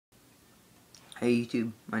Hey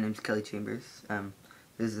YouTube, my name's Kelly Chambers.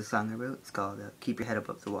 This is a song I wrote. It's called Keep Your Head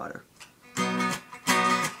Above the Water.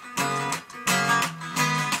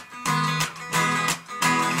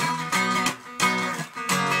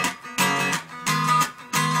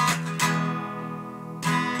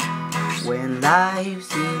 When life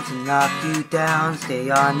seems to knock you down, stay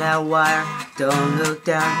on that wire, don't look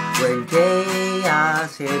down. When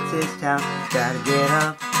chaos hits this town, gotta get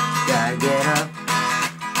up, gotta get up.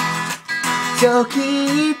 So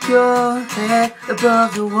keep your head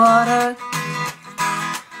above the water.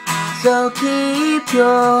 So keep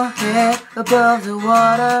your head above the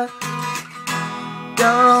water.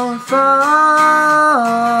 Don't fall.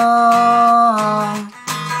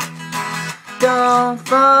 Don't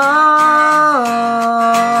fall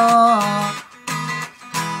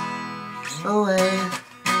away.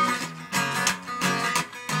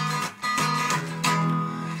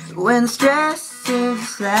 When stress seems to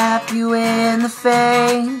slap you in the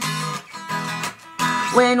face,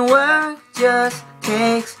 when work just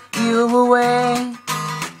takes you away,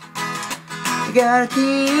 you gotta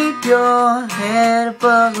keep your head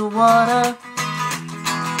above the water.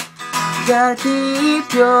 You gotta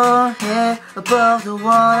keep your head above the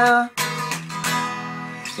water.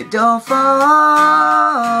 You don't fall.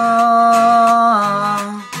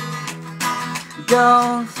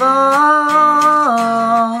 Don't fall.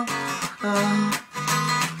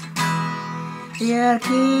 You gotta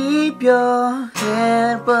keep your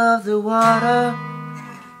head above the water.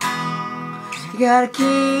 You gotta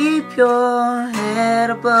keep your head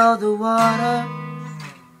above the water.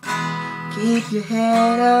 Keep your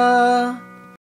head up.